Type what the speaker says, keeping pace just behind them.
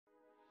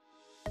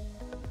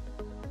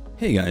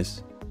Hey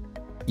guys,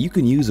 you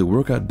can use a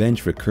workout bench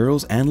for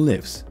curls and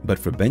lifts, but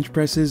for bench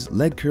presses,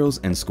 leg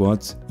curls and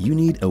squats, you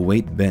need a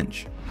weight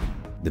bench.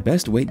 The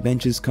best weight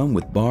benches come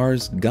with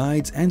bars,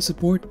 guides, and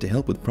support to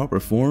help with proper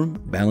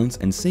form, balance,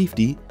 and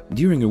safety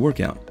during a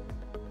workout.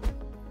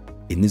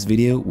 In this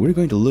video, we're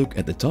going to look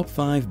at the top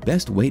 5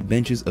 best weight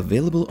benches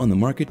available on the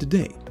market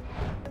today.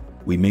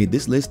 We made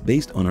this list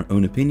based on our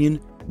own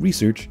opinion,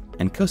 research,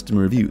 and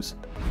customer reviews.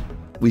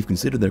 We've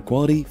considered their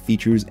quality,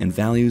 features, and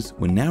values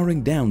when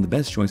narrowing down the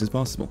best choices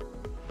possible.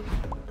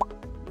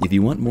 If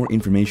you want more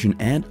information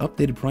and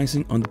updated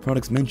pricing on the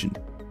products mentioned,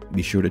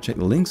 be sure to check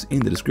the links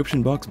in the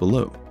description box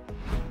below.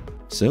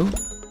 So,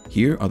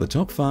 here are the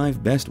top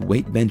 5 best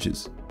weight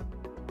benches.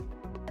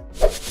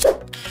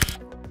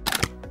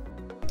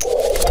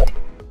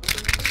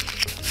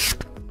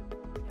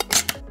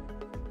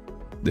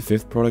 The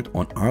 5th product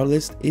on our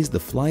list is the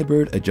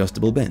Flybird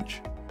Adjustable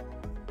Bench.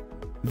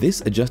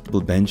 This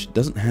adjustable bench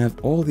doesn't have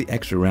all the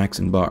extra racks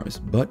and bars,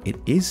 but it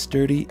is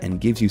sturdy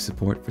and gives you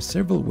support for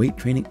several weight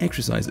training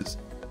exercises.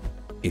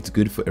 It's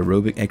good for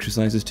aerobic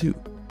exercises too.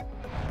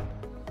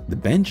 The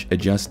bench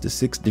adjusts to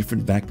 6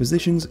 different back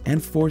positions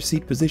and 4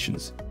 seat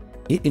positions.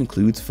 It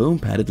includes foam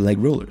padded leg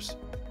rollers.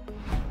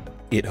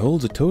 It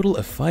holds a total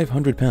of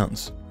 500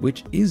 pounds,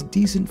 which is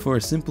decent for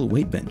a simple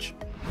weight bench.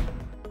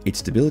 Its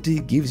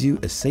stability gives you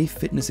a safe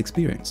fitness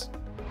experience.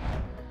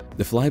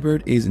 The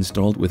Flybird is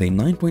installed with a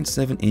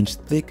 9.7-inch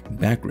thick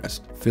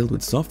backrest filled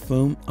with soft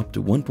foam up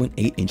to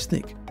 1.8-inch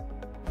thick.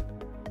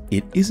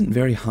 It isn't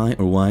very high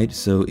or wide,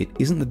 so it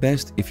isn't the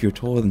best if you're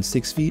taller than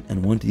 6 feet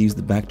and want to use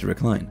the back to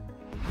recline.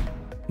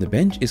 The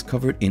bench is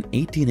covered in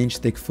 18-inch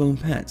thick foam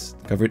pads,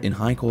 covered in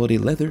high-quality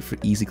leather for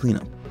easy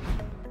cleanup.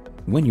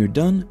 When you're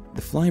done,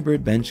 the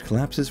Flybird bench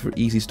collapses for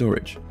easy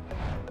storage.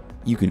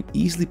 You can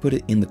easily put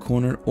it in the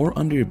corner or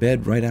under your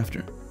bed right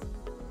after.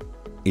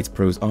 Its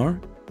pros are,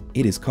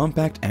 it is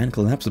compact and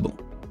collapsible.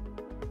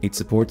 It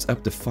supports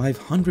up to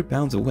 500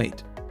 pounds of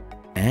weight,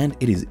 and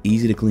it is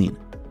easy to clean.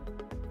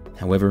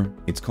 However,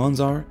 its cons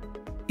are,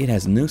 it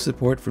has no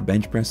support for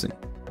bench pressing,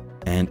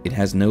 and it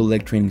has no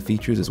leg training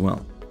features as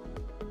well.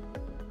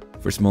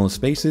 For smaller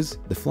spaces,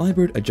 the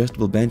Flybird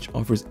Adjustable Bench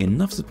offers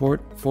enough support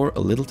for a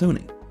little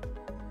toning.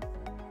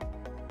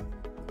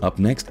 Up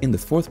next in the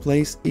 4th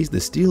place is the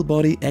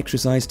SteelBody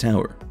Exercise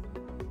Tower.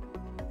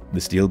 The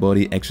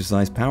SteelBody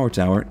Exercise Power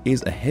Tower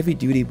is a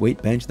heavy-duty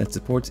weight bench that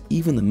supports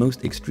even the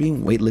most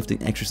extreme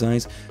weightlifting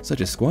exercise such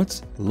as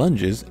squats,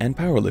 lunges, and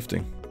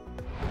powerlifting.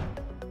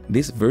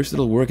 This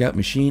versatile workout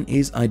machine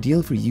is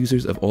ideal for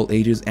users of all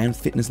ages and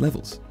fitness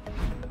levels.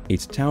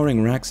 Its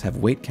towering racks have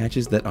weight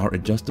catches that are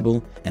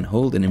adjustable and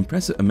hold an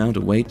impressive amount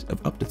of weight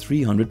of up to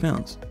 300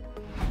 pounds.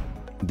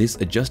 This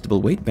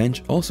adjustable weight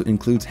bench also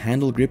includes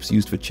handle grips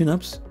used for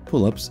chin-ups,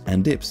 pull-ups,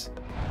 and dips.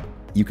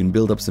 You can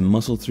build up some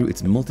muscle through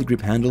its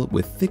multi-grip handle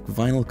with thick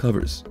vinyl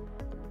covers.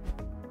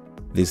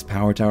 This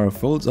power tower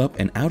folds up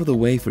and out of the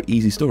way for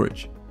easy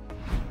storage.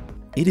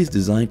 It is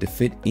designed to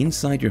fit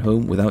inside your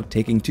home without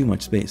taking too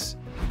much space.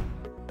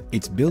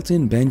 Its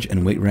built-in bench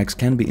and weight racks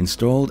can be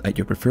installed at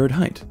your preferred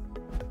height.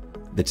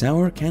 The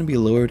tower can be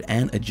lowered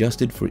and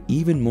adjusted for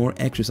even more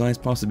exercise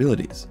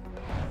possibilities.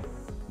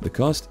 The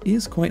cost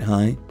is quite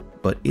high,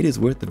 but it is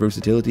worth the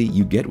versatility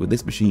you get with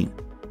this machine.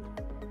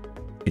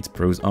 Its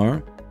pros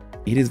are,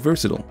 it is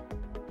versatile,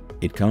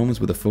 it comes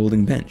with a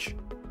folding bench,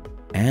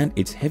 and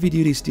its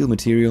heavy-duty steel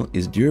material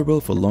is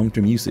durable for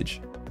long-term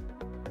usage.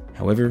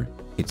 However,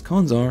 its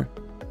cons are,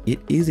 it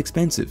is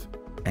expensive,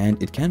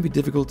 and it can be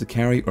difficult to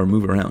carry or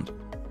move around.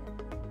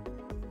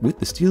 With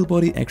the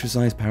SteelBody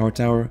Exercise Power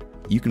Tower,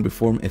 you can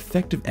perform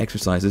effective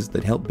exercises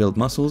that help build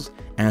muscles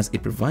as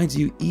it provides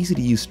you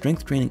easy-to-use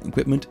strength training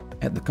equipment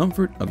at the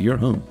comfort of your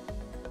home.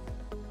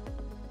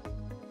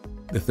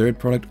 The 3rd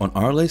product on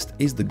our list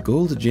is the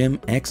Gold's Gym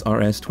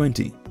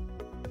XRS20.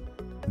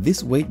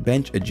 This weight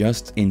bench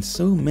adjusts in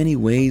so many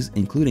ways,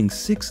 including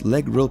 6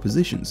 leg roll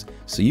positions,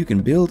 so you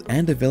can build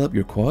and develop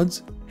your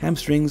quads,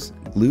 hamstrings,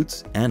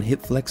 glutes, and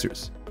hip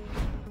flexors.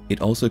 It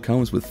also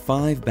comes with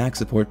 5 back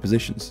support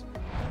positions.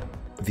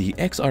 The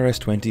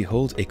XRS20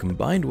 holds a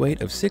combined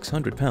weight of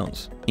 600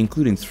 pounds,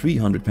 including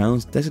 300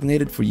 pounds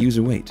designated for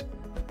user weight.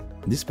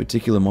 This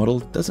particular model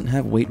doesn't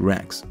have weight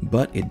racks,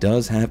 but it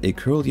does have a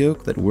curl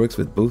yoke that works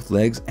with both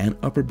legs and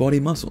upper body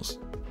muscles.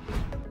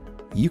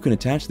 You can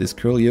attach this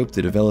curl yoke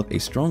to develop a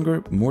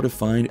stronger, more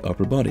defined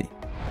upper body.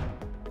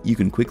 You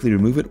can quickly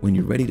remove it when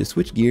you're ready to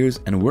switch gears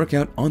and work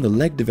out on the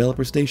leg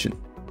developer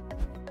station.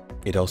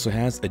 It also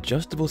has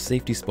adjustable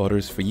safety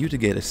spotters for you to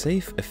get a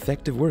safe,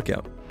 effective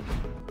workout.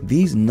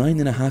 These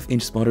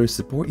 9.5-inch spotters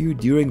support you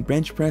during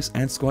bench press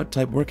and squat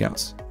type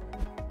workouts.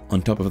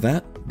 On top of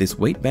that, this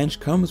weight bench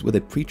comes with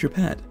a preacher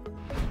pad.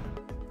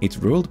 Its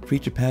rolled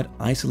preacher pad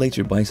isolates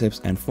your biceps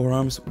and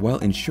forearms while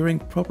ensuring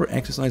proper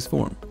exercise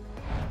form.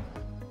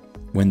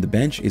 When the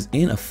bench is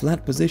in a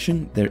flat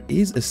position, there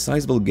is a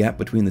sizable gap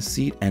between the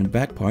seat and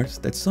back parts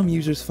that some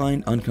users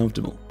find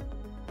uncomfortable.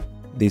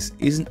 This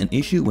isn't an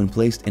issue when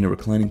placed in a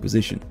reclining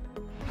position.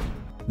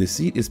 The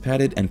seat is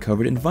padded and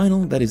covered in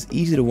vinyl that is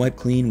easy to wipe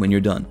clean when you're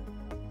done.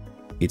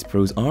 Its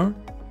pros are,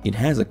 It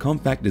has a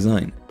compact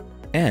design,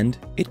 and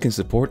it can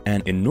support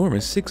an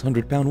enormous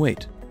 600-pound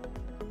weight.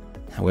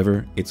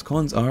 However, its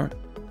cons are,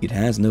 it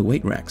has no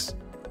weight racks,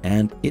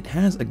 and it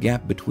has a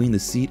gap between the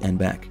seat and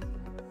back.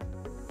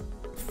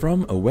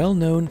 From a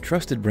well-known,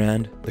 trusted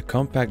brand, the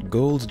compact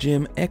Gold's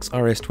Gym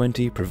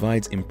XRS20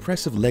 provides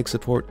impressive leg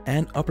support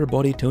and upper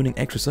body toning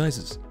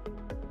exercises.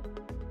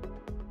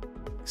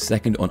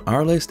 Second on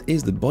our list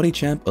is the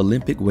BodyChamp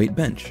Olympic Weight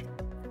Bench.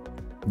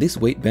 This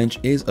weight bench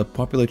is a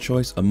popular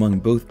choice among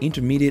both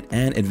intermediate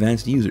and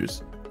advanced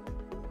users.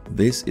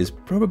 This is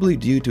probably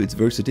due to its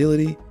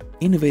versatility,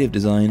 innovative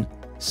design,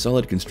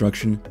 solid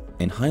construction,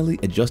 and highly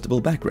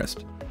adjustable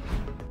backrest.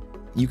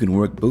 You can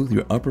work both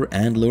your upper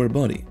and lower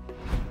body.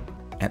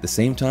 At the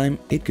same time,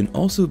 it can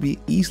also be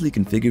easily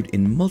configured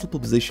in multiple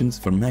positions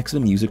for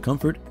maximum user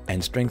comfort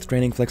and strength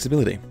training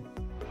flexibility.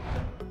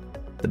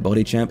 The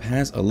BodyChamp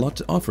has a lot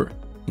to offer,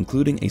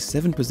 including a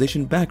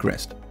 7-position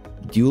backrest,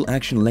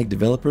 dual-action leg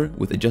developer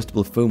with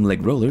adjustable foam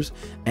leg rollers,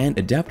 and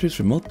adapters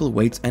for multiple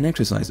weights and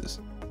exercises.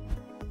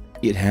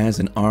 It has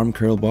an arm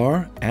curl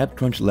bar, ab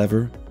crunch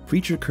lever,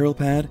 preacher curl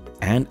pad,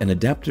 and an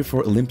adapter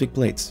for Olympic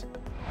plates.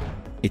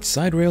 Its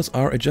side rails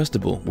are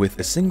adjustable with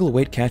a single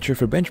weight catcher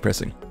for bench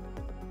pressing.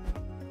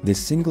 This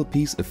single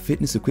piece of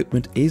fitness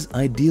equipment is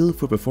ideal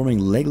for performing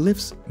leg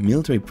lifts,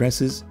 military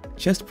presses,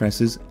 chest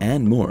presses,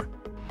 and more.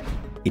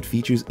 It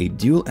features a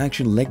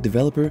dual-action leg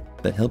developer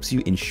that helps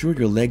you ensure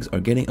your legs are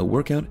getting a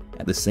workout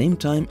at the same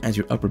time as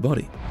your upper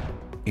body.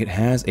 It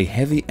has a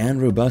heavy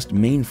and robust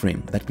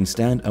mainframe that can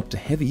stand up to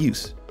heavy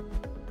use.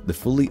 The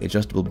fully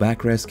adjustable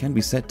backrest can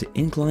be set to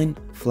incline,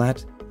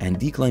 flat, and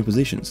decline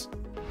positions.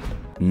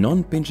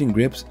 Non-pinching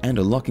grips and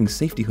a locking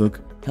safety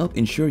hook help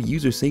ensure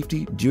user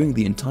safety during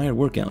the entire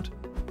workout.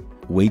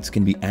 Weights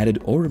can be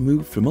added or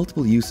removed for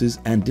multiple uses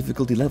and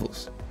difficulty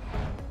levels.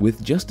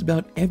 With just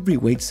about every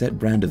weight set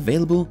brand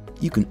available,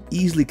 you can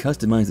easily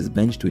customize this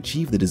bench to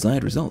achieve the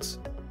desired results.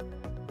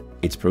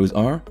 Its pros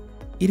are,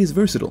 it is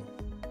versatile,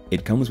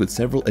 it comes with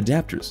several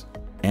adapters,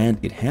 and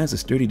it has a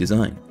sturdy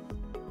design.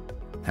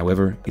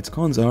 However, its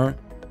cons are,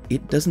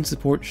 it doesn't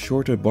support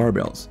shorter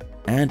barbells,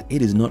 and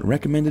it is not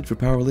recommended for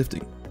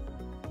powerlifting.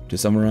 To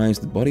summarize,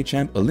 the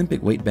BodyChamp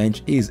Olympic Weight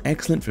Bench is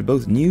excellent for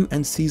both new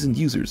and seasoned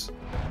users.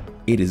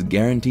 It is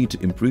guaranteed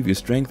to improve your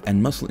strength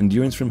and muscle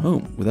endurance from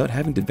home without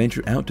having to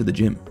venture out to the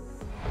gym.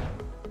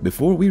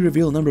 Before we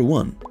reveal number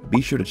 1,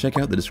 be sure to check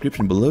out the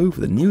description below for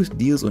the newest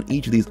deals on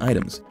each of these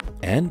items.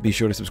 And be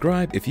sure to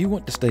subscribe if you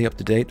want to stay up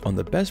to date on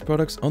the best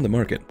products on the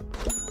market.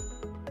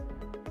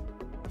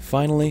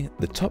 Finally,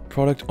 the top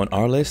product on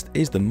our list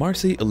is the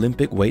Marcy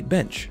Olympic Weight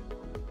Bench.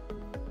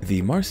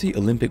 The Marcy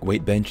Olympic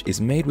Weight Bench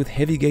is made with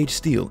heavy gauge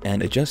steel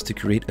and adjusts to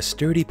create a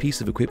sturdy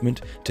piece of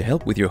equipment to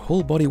help with your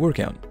whole body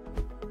workout.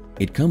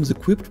 It comes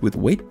equipped with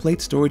weight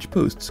plate storage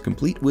posts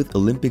complete with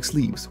Olympic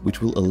sleeves,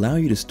 which will allow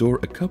you to store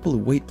a couple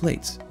of weight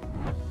plates.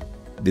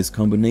 This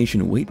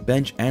combination weight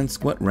bench and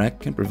squat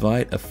rack can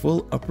provide a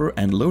full upper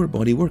and lower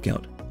body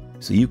workout,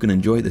 so you can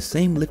enjoy the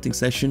same lifting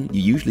session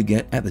you usually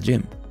get at the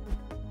gym.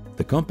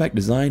 The compact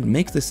design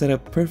makes the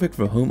setup perfect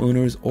for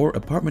homeowners or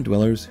apartment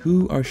dwellers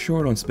who are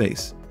short on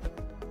space.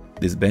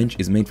 This bench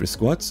is made for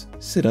squats,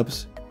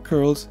 sit-ups,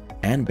 curls,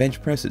 and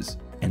bench presses,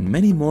 and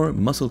many more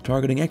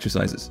muscle-targeting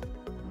exercises.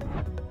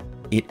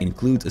 It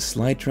includes a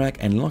slide track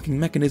and locking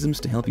mechanisms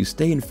to help you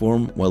stay in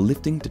form while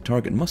lifting to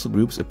target muscle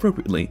groups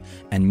appropriately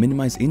and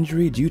minimize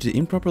injury due to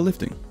improper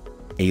lifting.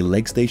 A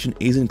leg station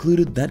is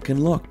included that can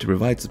lock to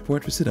provide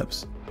support for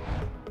sit-ups.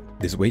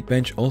 This weight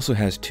bench also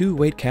has 2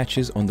 weight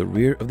catches on the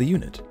rear of the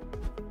unit.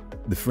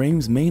 The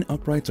frame's main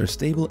uprights are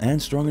stable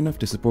and strong enough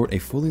to support a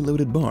fully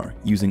loaded bar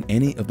using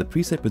any of the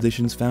preset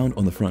positions found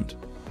on the front.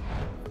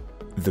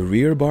 The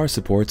rear bar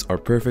supports are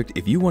perfect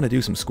if you want to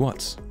do some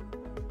squats.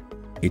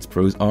 Its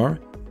pros are,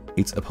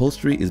 its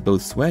upholstery is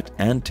both sweat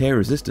and tear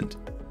resistant.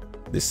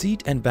 The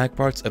seat and back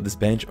parts of this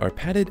bench are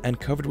padded and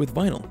covered with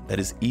vinyl that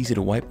is easy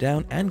to wipe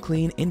down and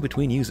clean in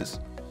between uses.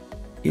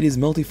 It is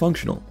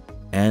multifunctional,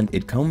 and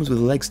it comes with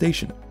a leg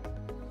station.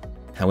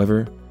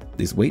 However,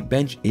 this weight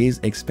bench is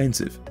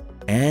expensive,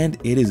 and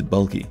it is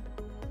bulky.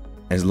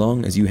 As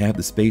long as you have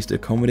the space to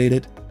accommodate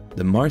it,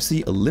 the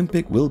Marcy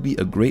Olympic will be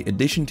a great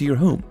addition to your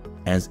home,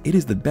 as it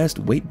is the best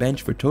weight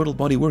bench for total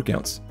body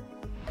workouts.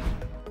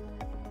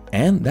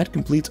 And that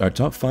completes our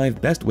top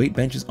 5 best weight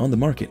benches on the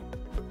market.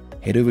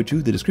 Head over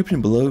to the description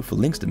below for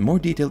links to more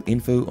detailed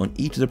info on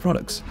each of the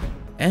products.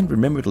 And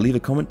remember to leave a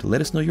comment to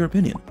let us know your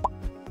opinion.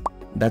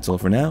 That's all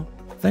for now.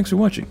 Thanks for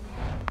watching.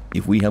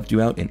 If we helped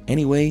you out in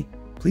any way,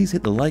 please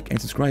hit the like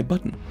and subscribe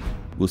button.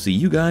 We'll see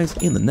you guys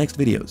in the next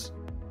videos.